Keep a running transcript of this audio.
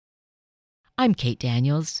I'm Kate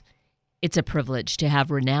Daniels. It's a privilege to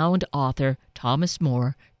have renowned author Thomas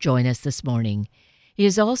More join us this morning. He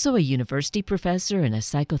is also a university professor and a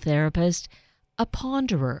psychotherapist, a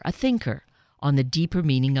ponderer, a thinker on the deeper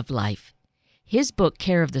meaning of life. His book,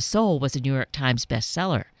 Care of the Soul, was a New York Times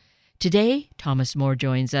bestseller. Today, Thomas More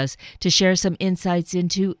joins us to share some insights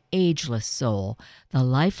into Ageless Soul, the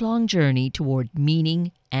lifelong journey toward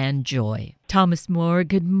meaning and joy. Thomas More,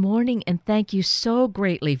 good morning, and thank you so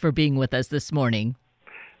greatly for being with us this morning.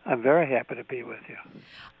 I'm very happy to be with you.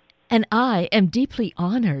 And I am deeply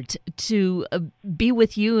honored to be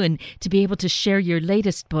with you and to be able to share your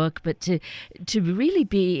latest book, but to really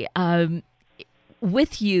be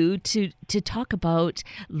with you to talk about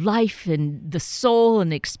life and the soul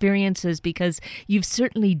and experiences, because you've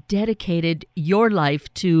certainly dedicated your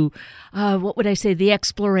life to, the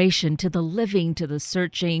exploration, to the living, to the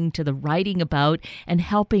searching, to the writing about, and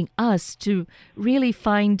helping us to really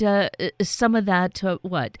find some of that,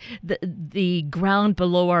 the ground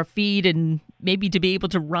below our feet, and maybe to be able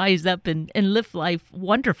to rise up and live life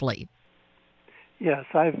wonderfully. Yes,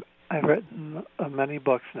 I've written many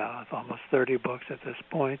books now. It's almost 30 books at this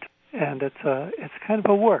point, and it's kind of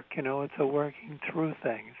a work. It's a working through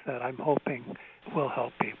things that I'm hoping will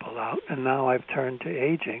help people out. And now I've turned to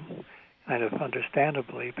aging, kind of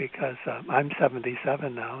understandably, because I'm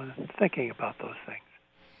 77 now and thinking about those things.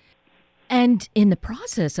 And in the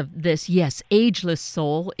process of this, yes, Ageless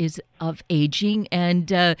Soul is of aging.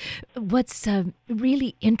 And what's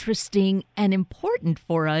really interesting and important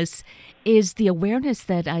for us is the awareness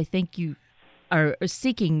that I think you are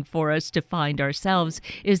seeking for us to find ourselves,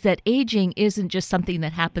 is that aging isn't just something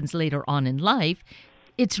that happens later on in life.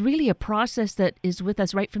 It's really a process that is with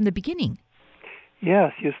us right from the beginning.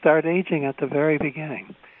 Yes, you start aging at the very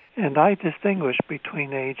beginning. And I distinguish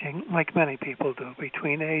between aging, like many people do,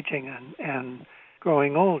 between aging and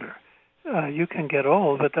growing older. You can get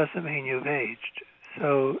old, but doesn't mean you've aged.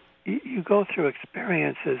 So you go through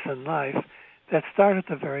experiences in life that start at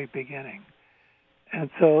the very beginning. And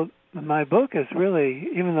so my book is really,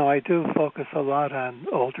 even though I do focus a lot on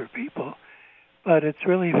older people, but it's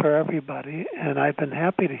really for everybody. And I've been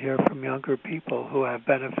happy to hear from younger people who have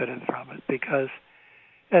benefited from it, because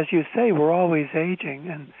as you say, we're always aging,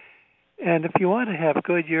 and if you want to have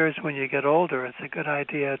good years when you get older, it's a good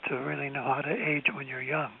idea to really know how to age when you're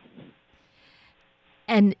young.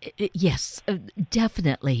 And yes,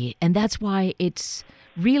 definitely. And that's why it's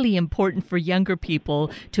really important for younger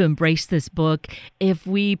people to embrace this book. If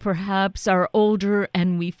we perhaps are older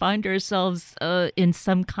and we find ourselves in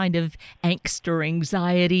some kind of angst or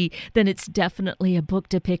anxiety, then it's definitely a book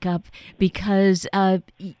to pick up, because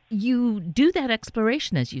you do that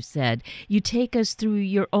exploration, as you said. You take us through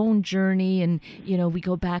your own journey, and we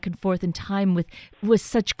go back and forth in time with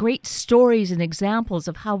such great stories and examples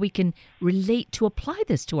of how we can relate to apply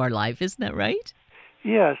this to our life. Isn't that right?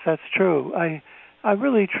 Yes, that's true. I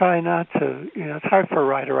really try not to, it's hard for a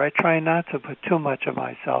writer. I try not to put too much of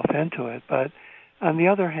myself into it. But on the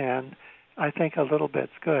other hand, I think a little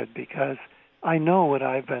bit's good, because I know what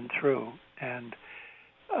I've been through, and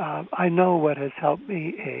I know what has helped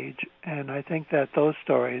me age, and I think that those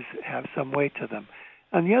stories have some weight to them.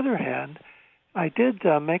 On the other hand, I did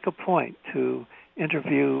make a point to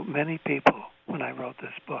interview many people when I wrote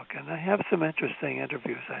this book, and I have some interesting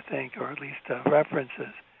interviews, I think, or at least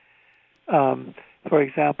references. For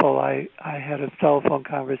example, I had a telephone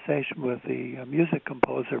conversation with the music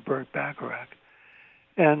composer Burt Bacharach,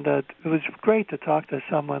 and it was great to talk to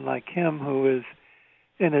someone like him who is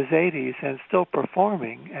in his 80s and still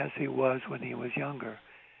performing as he was when he was younger.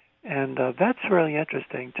 And that's really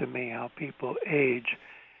interesting to me, how people age.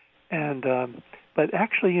 And but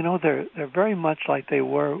actually, they're very much like they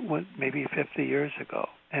were maybe 50 years ago,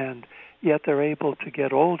 and yet they're able to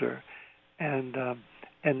get older and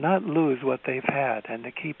not lose what they've had, and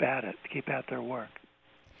to keep at it, keep at their work.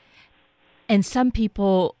 And some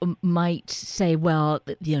people might say, well,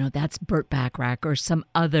 that's Burt Bacharach or some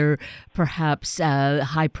other perhaps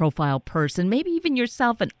high-profile person, maybe even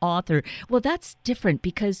yourself, an author. Well, that's different,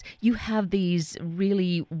 because you have these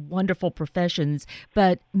really wonderful professions.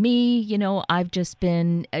 But me, I've just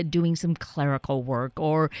been doing some clerical work,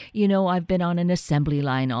 or, I've been on an assembly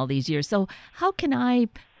line all these years. So how can I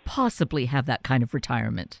possibly have that kind of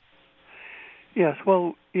retirement? Yes,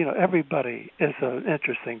 well, everybody is an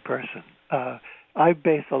interesting person. I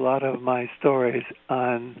base a lot of my stories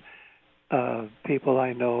on people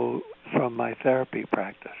I know from my therapy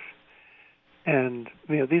practice. And,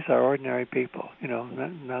 these are ordinary people,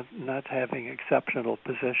 not having exceptional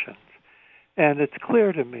positions. And it's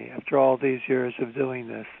clear to me, after all these years of doing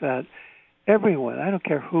this, that everyone, I don't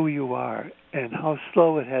care who you are, and how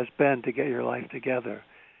slow it has been to get your life together.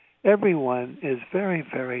 Everyone is very,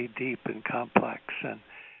 very deep and complex and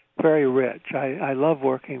very rich. I love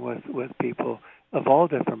working with people of all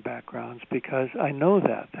different backgrounds because I know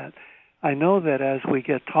that I know that as we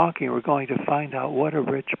get talking, we're going to find out what a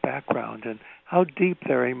rich background and how deep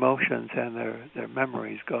their emotions and their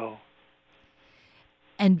memories go.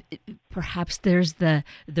 And perhaps there's the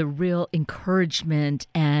real encouragement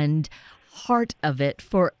and heart of it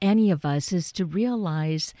for any of us is to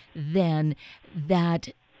realize then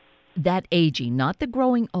that aging, not the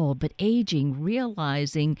growing old, but aging,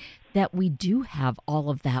 realizing that we do have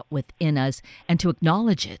all of that within us and to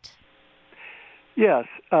acknowledge it. Yes.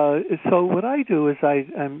 So what I do is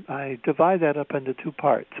I divide that up into two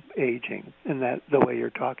parts, aging, in that the way you're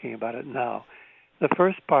talking about it now. The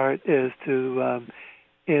first part is to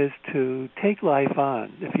take life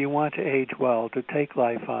on. If you want to age well, to take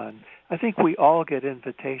life on. I think we all get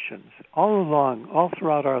invitations. All along, all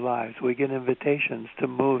throughout our lives, we get invitations to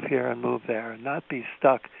move here and move there and not be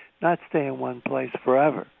stuck, not stay in one place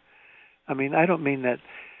forever. I mean, I don't mean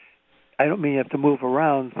you have to move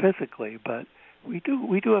around physically, but we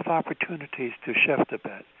do have opportunities to shift a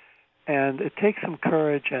bit. And it takes some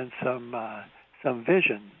courage and some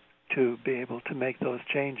vision to be able to make those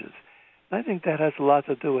changes. I think that has a lot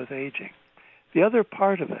to do with aging. The other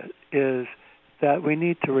part of it is that we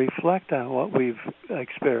need to reflect on what we've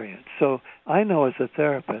experienced. So I know as a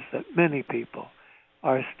therapist that many people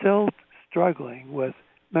are still struggling with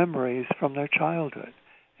memories from their childhood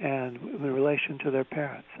and in relation to their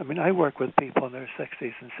parents. I mean, I work with people in their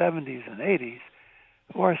 60s and 70s and 80s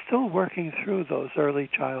who are still working through those early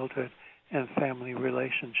childhood and family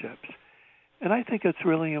relationships. And I think it's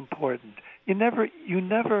really important. You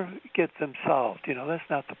never get them solved. That's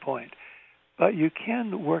not the point. But you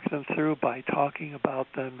can work them through by talking about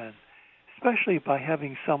them, and especially by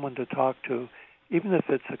having someone to talk to, even if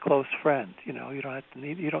it's a close friend. You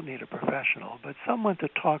don't need a professional, but someone to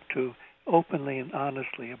talk to openly and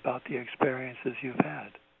honestly about the experiences you've had.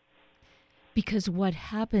 Because what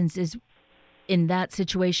happens is, in that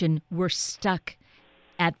situation, we're stuck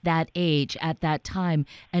at that age, at that time,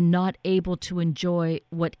 and not able to enjoy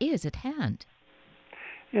what is at hand.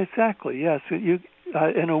 Exactly, yes.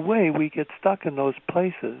 In a way, we get stuck in those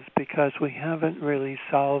places because we haven't really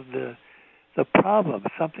solved the problem.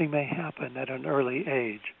 Something may happen at an early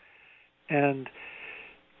age. And,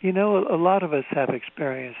 a lot of us have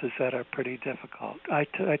experiences that are pretty difficult. I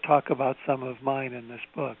talk about some of mine in this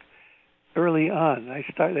book. Early on, they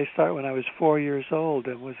start when I was 4 years old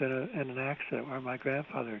and was in an accident where my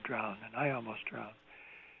grandfather drowned, and I almost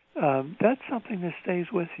drowned. That's something that stays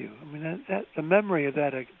with you. I mean, that the memory of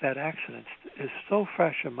that accident is so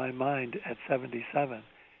fresh in my mind at 77.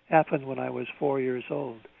 Happened when I was 4 years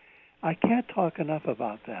old. I can't talk enough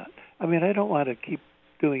about that. I mean, I don't want to keep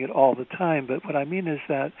doing it all the time, but what I mean is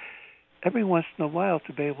that every once in a while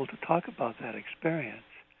to be able to talk about that experience.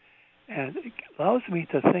 And it allows me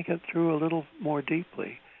to think it through a little more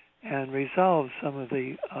deeply and resolve some of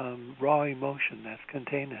the raw emotion that's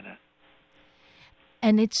contained in it.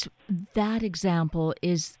 And it's that example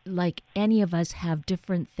is like any of us have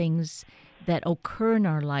different things that occur in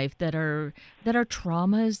our life that are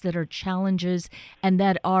traumas, that are challenges, and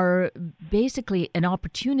that are basically an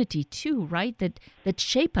opportunity too, right? That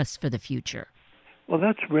shape us for the future. Well,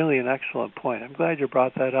 that's really an excellent point. I'm glad you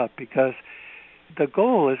brought that up because the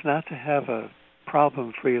goal is not to have a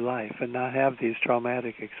problem-free life and not have these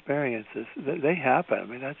traumatic experiences. They happen. I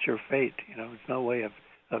mean, that's your fate. There's no way of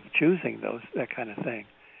choosing that kind of thing.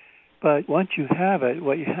 But once you have it,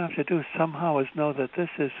 what you have to do somehow is know that this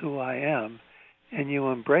is who I am, and you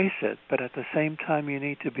embrace it. But at the same time, you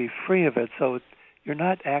need to be free of it so you're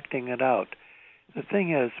not acting it out. The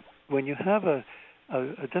thing is, when you have a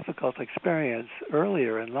difficult experience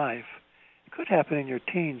earlier in life, it could happen in your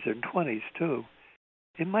teens and 20s too.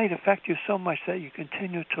 It might affect you so much that you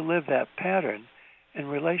continue to live that pattern in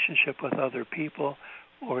relationship with other people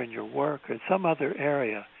or in your work or some other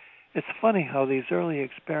area. It's funny how these early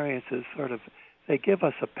experiences they give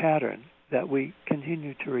us a pattern that we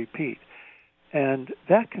continue to repeat. And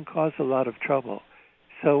that can cause a lot of trouble.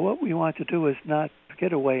 So what we want to do is not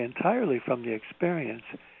get away entirely from the experience,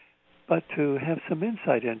 but to have some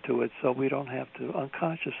insight into it so we don't have to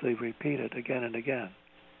unconsciously repeat it again and again.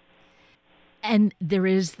 And there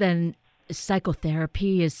is then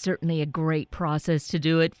psychotherapy is certainly a great process to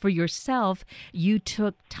do it. For yourself, you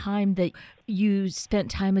took time that you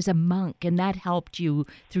spent time as a monk, and that helped you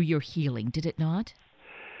through your healing, did it not?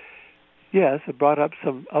 Yes, it brought up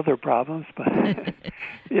some other problems, but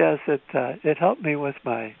yes, it helped me with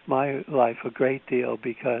my life a great deal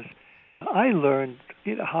because I learned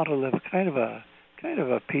how to live kind of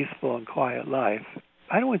a peaceful and quiet life.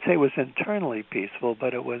 I don't want to say it was internally peaceful,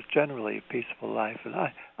 but it was generally a peaceful life, and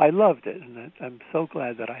I loved it, and I'm so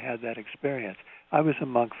glad that I had that experience. I was a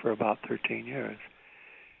monk for about 13 years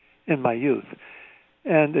in my youth,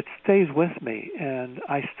 and it stays with me, and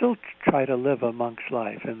I still try to live a monk's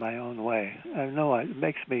life in my own way. I know it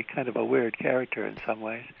makes me kind of a weird character in some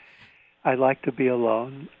ways. I like to be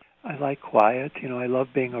alone. I like quiet. I love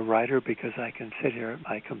being a writer because I can sit here at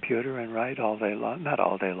my computer and write all day long. Not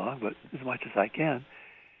all day long, but as much as I can.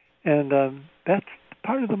 And that's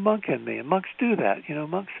part of the monk in me. And monks do that.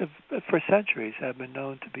 Monks for centuries have been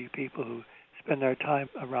known to be people who spend their time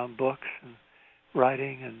around books and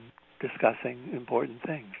writing and discussing important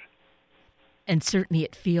things. And certainly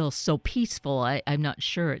it feels so peaceful. I'm not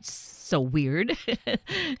sure it's so weird.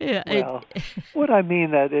 Yeah, Well, what I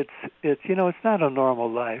mean that it's not a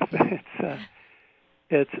normal life.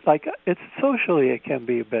 It's socially it can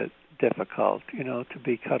be a bit difficult, to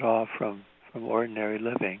be cut off from ordinary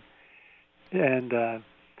living, and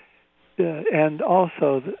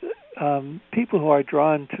also people who are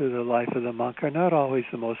drawn to the life of the monk are not always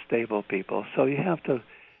the most stable people. So you have to.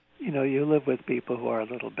 You live with people who are a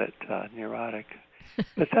little bit neurotic,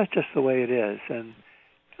 but that's just the way it is. And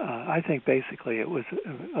I think basically it was,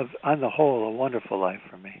 on the whole, a wonderful life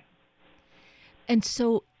for me. And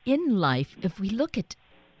so in life, if we look at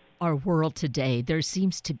our world today, there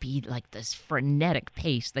seems to be like this frenetic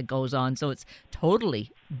pace that goes on. So it's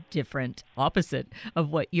totally different, opposite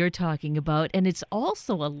of what you're talking about. And it's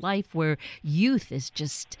also a life where youth is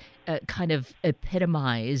just kind of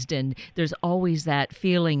epitomized. And there's always that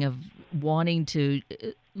feeling of wanting to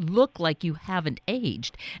look like you haven't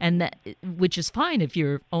aged. And that, which is fine if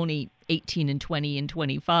you're only 18 and 20 and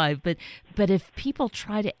 25. But if people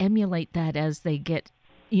try to emulate that as they get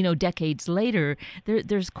decades later,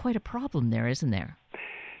 there's quite a problem there, isn't there?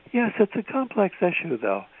 Yes, it's a complex issue,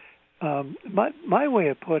 though. My way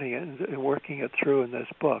of putting it and working it through in this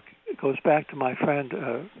book, it goes back to my friend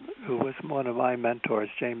who was one of my mentors,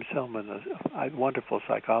 James Hillman, a wonderful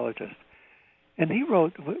psychologist. And he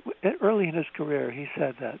wrote, early in his career, he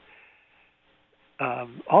said that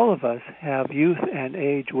all of us have youth and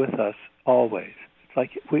age with us always. It's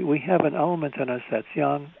like we have an element in us that's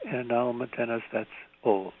young and an element in us that's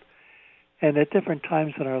old. And at different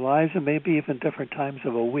times in our lives, and maybe even different times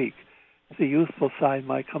of a week, the youthful side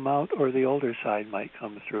might come out or the older side might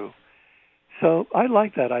come through. So I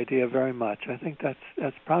like that idea very much. I think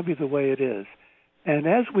that's probably the way it is. And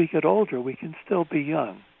as we get older, we can still be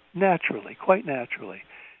young, naturally, quite naturally.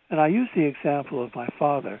 And I use the example of my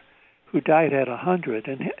father, who died at 100,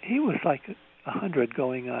 and he was like 100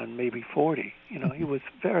 going on maybe 40. He was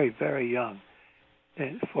very, very young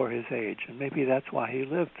for his age, and maybe that's why he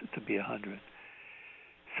lived to be 100.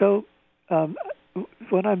 So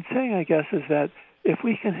what I'm saying, I guess, is that if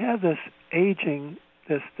we can have this aging,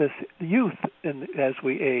 this youth as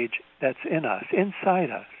we age that's in us, inside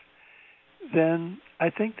us, then I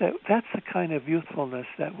think that's the kind of youthfulness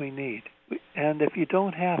that we need. And if you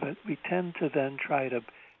don't have it, we tend to then try to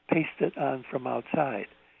paste it on from outside.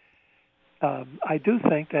 I do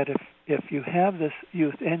think that if you have this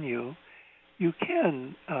youth in you, you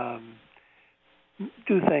can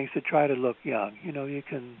do things to try to look young. You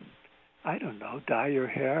can, I don't know, dye your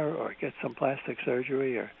hair or get some plastic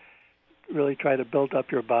surgery or really try to build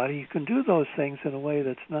up your body. You can do those things in a way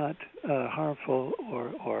that's not harmful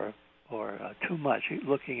or too much,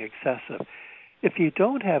 looking excessive. If you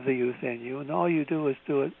don't have the youth in you and all you do is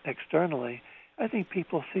do it externally, I think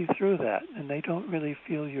people see through that and they don't really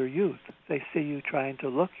feel your youth. They see you trying to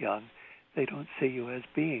look young. They don't see you as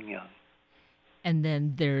being young. And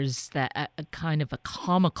then there's that a kind of a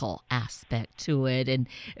comical aspect to it. And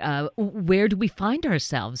where do we find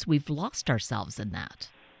ourselves? We've lost ourselves in that.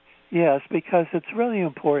 Yes, because it's really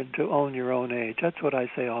important to own your own age. That's what I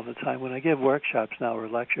say all the time. When I give workshops now or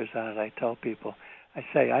lectures on it, I tell people, I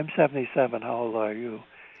say, I'm 77, how old are you?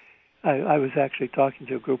 I was actually talking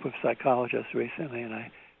to a group of psychologists recently, and I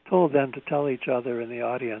told them to tell each other in the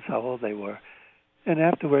audience how old they were. And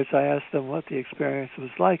afterwards, I asked them what the experience was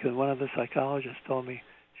like, and one of the psychologists told me,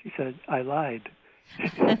 she said, I lied.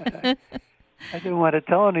 I didn't want to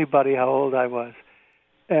tell anybody how old I was.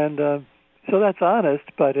 And so that's honest,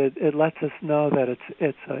 but it lets us know that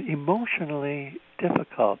it's emotionally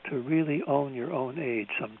difficult to really own your own age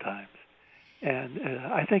sometimes. And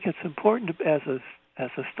I think it's important as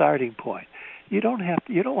a starting point. You don't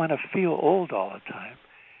want to feel old all the time.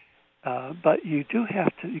 But you do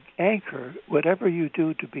have to anchor whatever you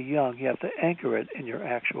do to be young. You have to anchor it in your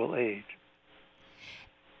actual age.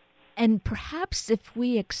 And perhaps if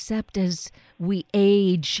we accept as we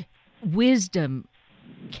age wisdom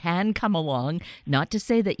can come along. Not to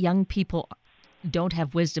say that young people don't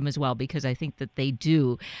have wisdom as well, because I think that they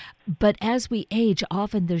do. But as we age,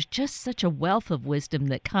 often there's just such a wealth of wisdom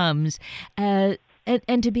that comes, and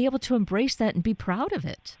to be able to embrace that and be proud of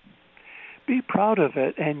it. Be proud of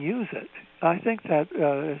it and use it. I think that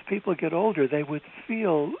as people get older, they would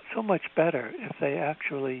feel so much better if they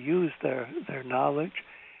actually use their knowledge.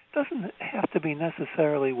 It doesn't have to be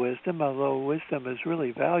necessarily wisdom, although wisdom is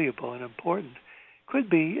really valuable and important. It could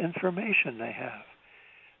be information they have.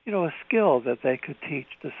 A skill that they could teach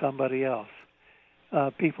to somebody else.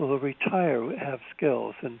 People who retire have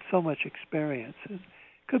skills and so much experience. It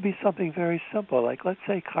could be something very simple, like, let's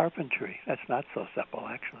say, carpentry. That's not so simple,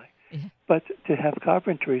 actually. Yeah. But to have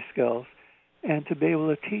carpentry skills and to be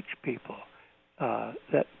able to teach people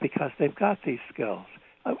that because they've got these skills.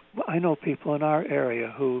 I know people in our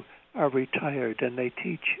area who are retired, and they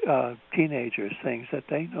teach teenagers things that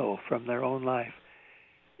they know from their own life.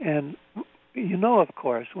 And of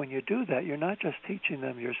course, when you do that, you're not just teaching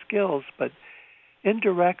them your skills, but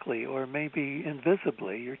indirectly or maybe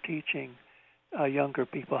invisibly, you're teaching younger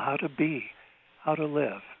people how to be, how to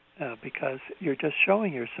live, because you're just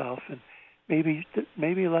showing yourself and maybe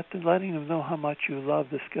letting them know how much you love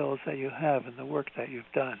the skills that you have and the work that you've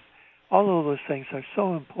done. All of those things are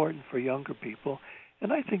so important for younger people,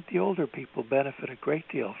 and I think the older people benefit a great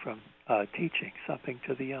deal from teaching something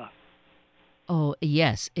to the young. Oh,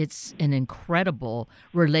 yes, it's an incredible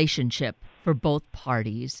relationship for both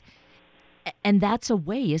parties. And that's a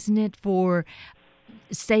way, isn't it, for,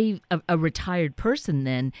 say, a retired person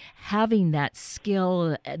then, having that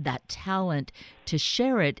skill, that talent to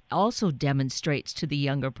share it also demonstrates to the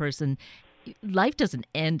younger person life doesn't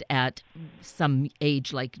end at some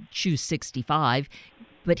age like choose 65.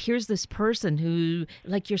 But here's this person who,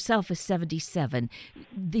 like yourself, is 77.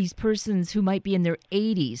 These persons who might be in their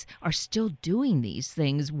 80s are still doing these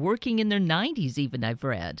things, working in their 90s even, I've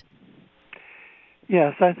read.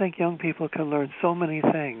 Yes, I think young people can learn so many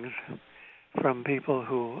things from people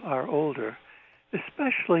who are older,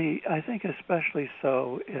 especially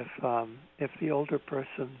so if the older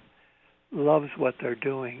person loves what they're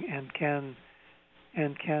doing and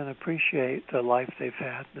can appreciate the life they've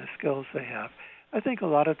had and the skills they have. I think a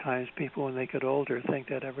lot of times people, when they get older, think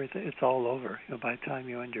that it's all over by the time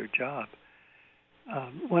you end your job.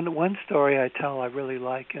 One story I tell I really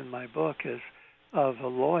like in my book is of a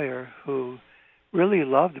lawyer who really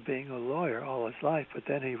loved being a lawyer all his life, but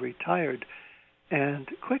then he retired and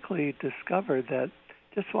quickly discovered that,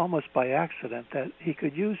 just almost by accident, that he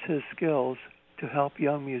could use his skills to help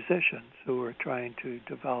young musicians who were trying to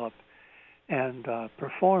develop and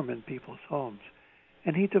perform in people's homes.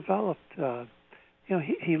 And he developed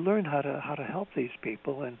he learned how to help these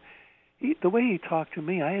people, and the way he talked to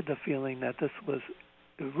me, I had the feeling that this was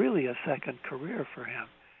really a second career for him.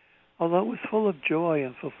 Although it was full of joy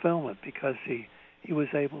and fulfillment because he was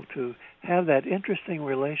able to have that interesting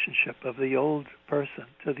relationship of the old person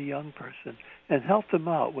to the young person and help them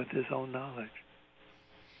out with his own knowledge.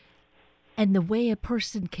 And the way a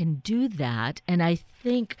person can do that, and I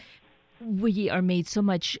think we are made so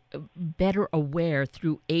much better aware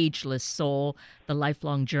through Ageless Soul, the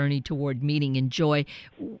lifelong journey toward meaning and joy.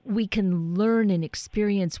 We can learn and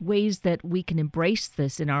experience ways that we can embrace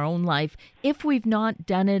this in our own life. If we've not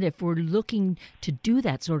done it, if we're looking to do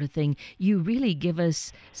that sort of thing, you really give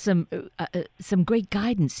us some great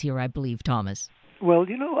guidance here, I believe, Thomas. Well,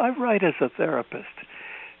 I write as a therapist.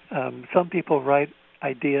 Some people write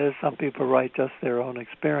ideas, some people write just their own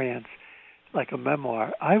experience, like a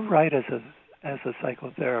memoir. I write as a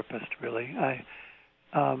psychotherapist, really.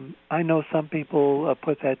 I know some people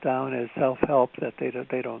put that down as self-help, that they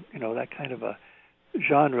don't that kind of a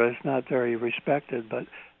genre is not very respected, but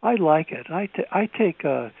I like it. I take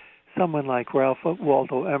someone like Ralph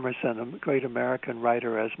Waldo Emerson, a great American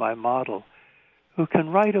writer, as my model, who can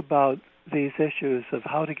write about these issues of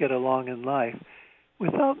how to get along in life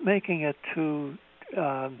without making it too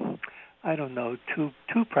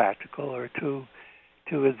too practical or too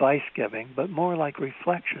advice giving, but more like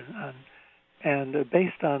reflection and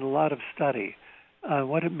based on a lot of study on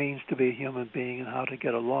what it means to be a human being and how to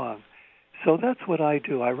get along. So that's what I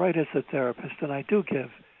do. I write as a therapist, and I do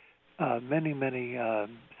give many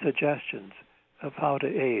suggestions of how to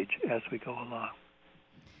age as we go along.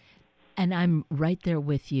 And I'm right there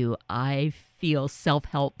with you. I feel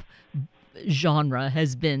self-help genre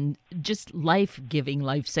has been just life-giving,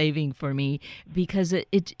 life-saving for me, because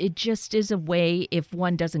it just is a way, if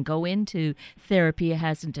one doesn't go into therapy,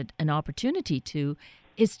 hasn't an opportunity to,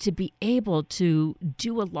 is to be able to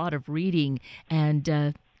do a lot of reading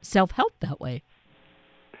and self-help that way.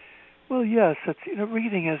 Well, yes,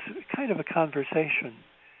 reading is kind of a conversation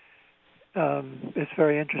it's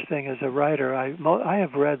very interesting as a writer. I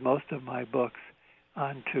have read most of my books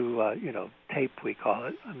onto tape, we call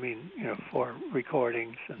it. I mean, for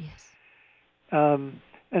recordings, Yes.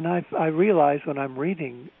 and I realize when I'm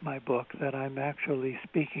reading my book that I'm actually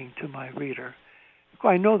speaking to my reader.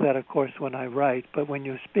 I know that, of course, when I write, but when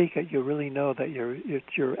you speak it, you really know that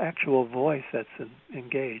it's your actual voice that's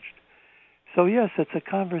engaged. So yes, it's a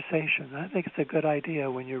conversation. I think it's a good idea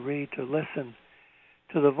when you read to listen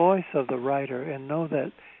to the voice of the writer and know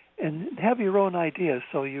that, and have your own ideas,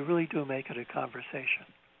 so you really do make it a conversation.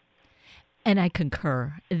 And I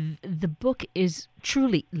concur. The book is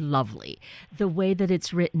truly lovely. The way that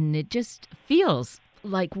it's written, it just feels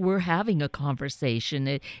like we're having a conversation.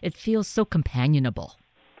 It feels so companionable.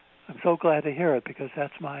 I'm so glad to hear it because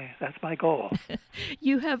that's my goal.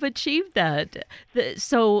 You have achieved that.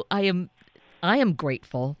 So I am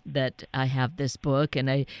grateful that I have this book, and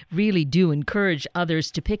I really do encourage others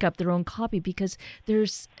to pick up their own copy because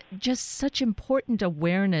there's just such important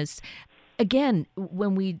awareness. Again,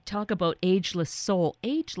 when we talk about ageless soul,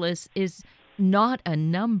 ageless is not a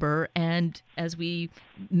number, and as we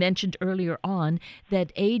mentioned earlier on,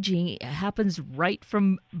 that aging happens right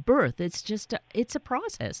from birth. It's a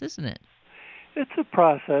process, isn't it? It's a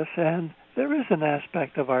process, and there is an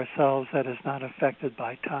aspect of ourselves that is not affected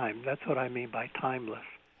by time. That's what I mean by timeless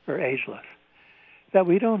or ageless. That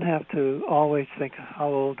we don't have to always think how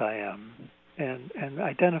old I am and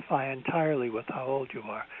identify entirely with how old you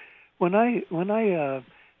are. When I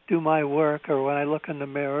do my work or when I look in the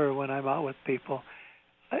mirror or when I'm out with people,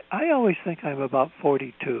 I always think I'm about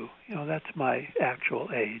 42. That's my actual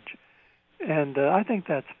age. And I think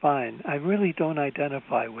that's fine. I really don't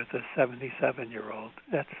identify with a 77-year-old.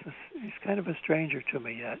 He's kind of a stranger to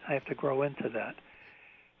me yet. I have to grow into that.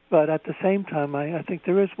 But at the same time, I think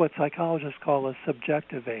there is what psychologists call a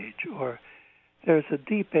subjective age, or there's a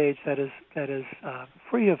deep age that is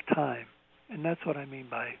free of time, and that's what I mean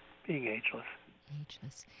by being ageless.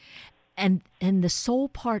 Ageless. And the soul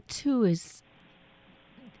part too is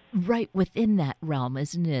right within that realm,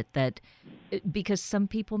 isn't it? That because some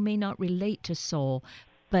people may not relate to soul,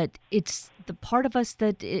 but it's the part of us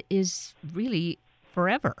that is really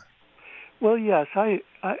forever. Well, yes, I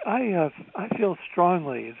feel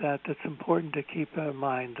strongly that it's important to keep in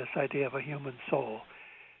mind this idea of a human soul.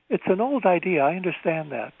 It's an old idea, I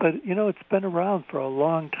understand that, but it's been around for a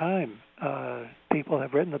long time. People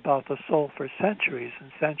have written about the soul for centuries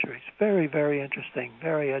and centuries. Very, very interesting,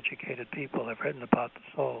 very educated people have written about the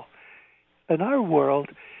soul. In our world,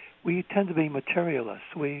 we tend to be materialists.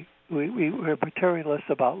 We're materialists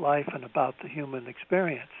about life and about the human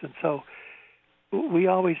experience, and so we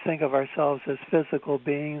always think of ourselves as physical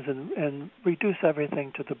beings and reduce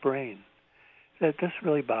everything to the brain. This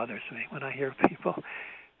really bothers me when I hear people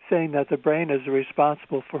saying that the brain is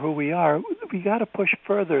responsible for who we are. We got to push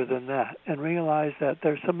further than that and realize that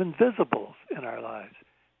there's some invisibles in our lives,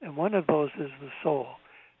 and one of those is the soul.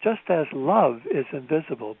 Just as love is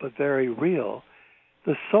invisible but very real,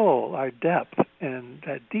 the soul, our depth, and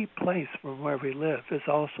that deep place from where we live is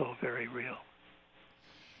also very real.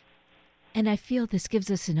 And I feel this gives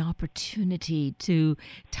us an opportunity to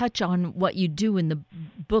touch on what you do in the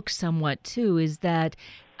book somewhat too, is that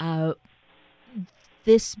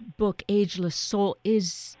this book, Ageless Soul,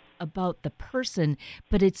 is about the person,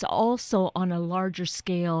 but it's also on a larger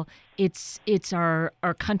scale. It's our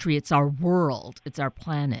country, it's our world, it's our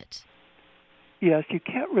planet. Yes, you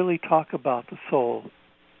can't really talk about the soul,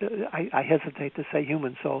 I hesitate to say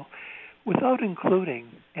human soul, without including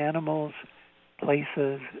animals,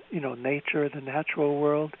 places, nature, the natural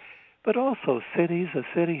world, but also cities. A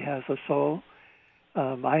city has a soul.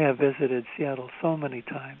 I have visited Seattle so many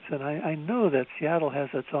times, and I know that Seattle has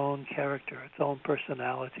its own character, its own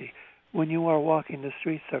personality. When you are walking the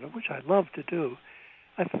streets there, which I love to do,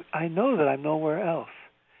 I know that I'm nowhere else.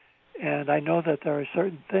 And I know that there are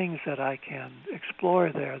certain things that I can explore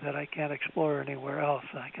there that I can't explore anywhere else.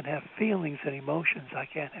 And I can have feelings and emotions I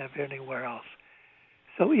can't have anywhere else.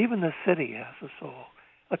 So even the city has a soul.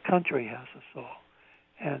 A country has a soul.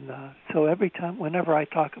 And so every time, whenever I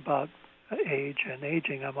talk about age and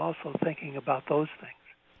aging, I'm also thinking about those things.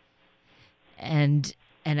 And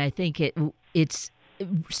I think it's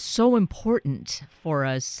so important for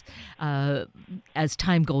us as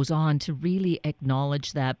time goes on to really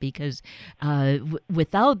acknowledge that, because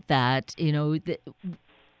without that,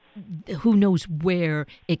 who knows where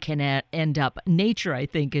it can end up. Nature, I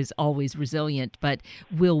think, is always resilient, but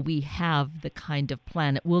will we have the kind of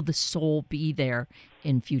planet? Will the soul be there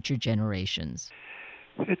in future generations?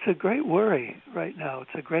 It's a great worry right now.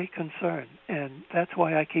 It's a great concern. And that's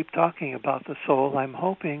why I keep talking about the soul. I'm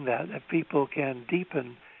hoping that if people can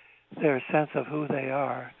deepen their sense of who they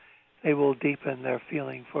are, they will deepen their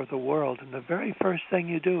feeling for the world. And the very first thing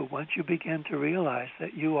you do, once you begin to realize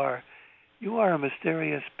that you are a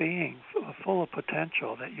mysterious being full of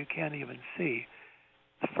potential that you can't even see,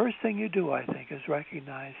 the first thing you do, I think, is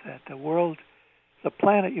recognize that the world, the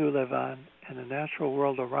planet you live on, and the natural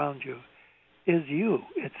world around you is you.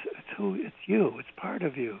 It's you. It's part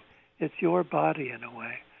of you. It's your body in a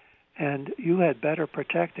way. And you had better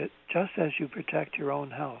protect it just as you protect your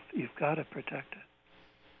own health. You've got to protect it.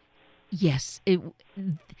 Yes,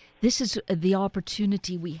 this is the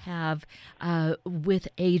opportunity we have with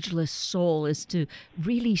Ageless Soul, is to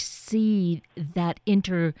really see that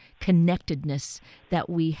interconnectedness that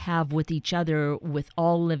we have with each other, with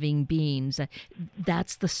all living beings.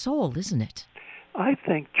 That's the soul, isn't it? I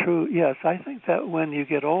think true. Yes, I think that when you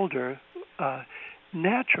get older,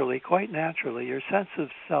 naturally, quite naturally, your sense of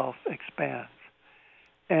self expands,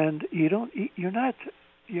 and you're not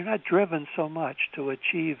driven so much to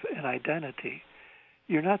achieve an identity.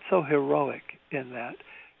 You're not so heroic in that.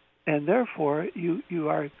 And therefore, you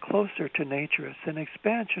are closer to nature. It's an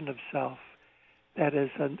expansion of self that is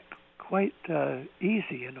quite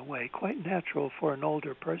easy in a way, quite natural for an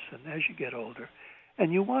older person as you get older.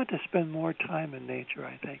 And you want to spend more time in nature,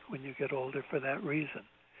 I think, when you get older for that reason.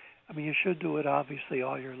 I mean, you should do it, obviously,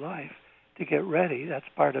 all your life to get ready. That's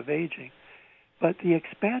part of aging. But the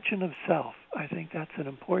expansion of self, I think that's an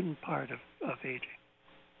important part of aging.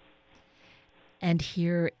 And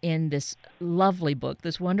here in this lovely book,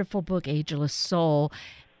 this wonderful book, Ageless Soul,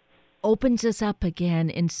 opens us up again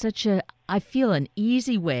in such I feel, an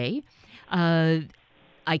easy way. I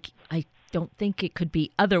don't think it could be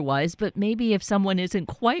otherwise, but maybe if someone isn't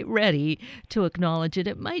quite ready to acknowledge it,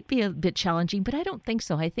 it might be a bit challenging, but I don't think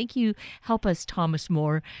so. I think you help us, Thomas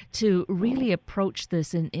More, to really approach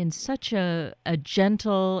this in such a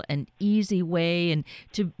gentle and easy way, and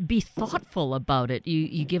to be thoughtful about it.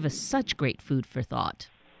 You give us such great food for thought.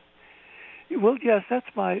 Well, yes,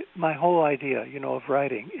 that's my whole idea, of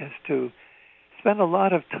writing, is to spend a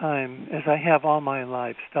lot of time, as I have all my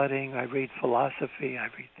life, studying. I read philosophy, I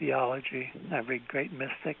read theology, I read great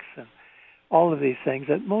mystics, and all of these things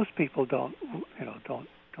that most people don't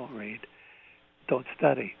read, don't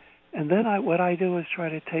study. And then what I do is try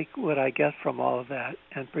to take what I get from all of that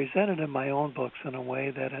and present it in my own books in a way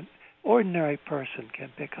that an ordinary person can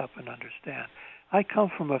pick up and understand. I come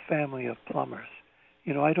from a family of plumbers.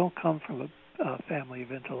 I don't come from a family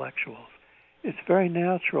of intellectuals. It's very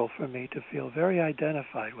natural for me to feel very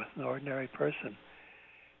identified with an ordinary person.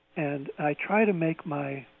 And I try to make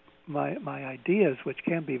my ideas, which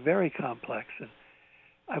can be very complex, and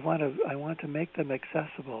I want to make them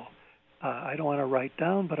accessible. I don't want to write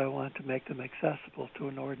down, but I want to make them accessible to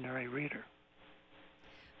an ordinary reader.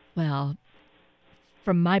 Well,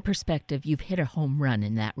 from my perspective, you've hit a home run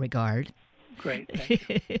in that regard. Great, thank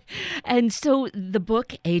you. And so the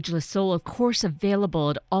book, Ageless Soul, of course,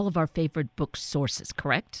 available at all of our favorite book sources,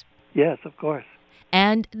 correct? Yes, of course.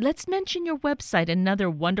 And let's mention your website,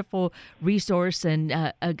 another wonderful resource and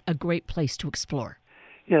a great place to explore.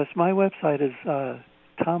 Yes, my website is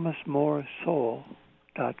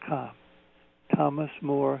thomasmoresoul.com.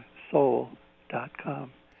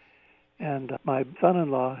 thomasmoresoul.com. And my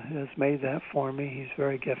son-in-law has made that for me. He's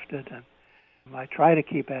very gifted, and I try to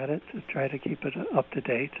keep at it, to try to keep it up to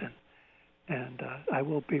date, and I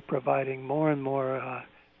will be providing more and more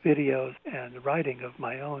videos and writing of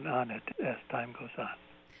my own on it as time goes on.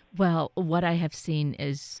 Well, what I have seen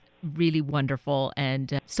is really wonderful,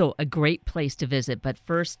 and so a great place to visit. But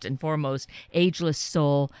first and foremost, Ageless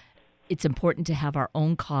Soul, it's important to have our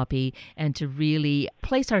own copy and to really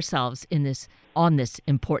place ourselves on this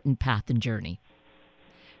important path and journey.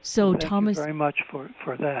 So, well, thank Thomas, you very much for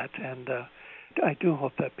that, and I do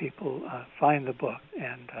hope that people find the book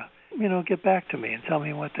and get back to me and tell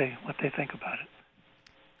me what they think about it.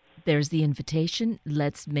 There's the invitation.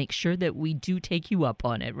 Let's make sure that we do take you up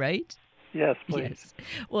on it, right? Yes, please. Yes.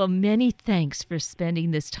 Well, many thanks for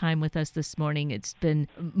spending this time with us this morning. It's been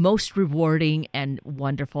most rewarding and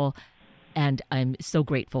wonderful, and I'm so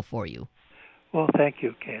grateful for you. Well, thank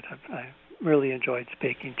you, Kate. I really enjoyed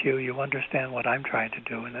speaking to you. You understand what I'm trying to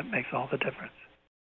do, and that makes all the difference.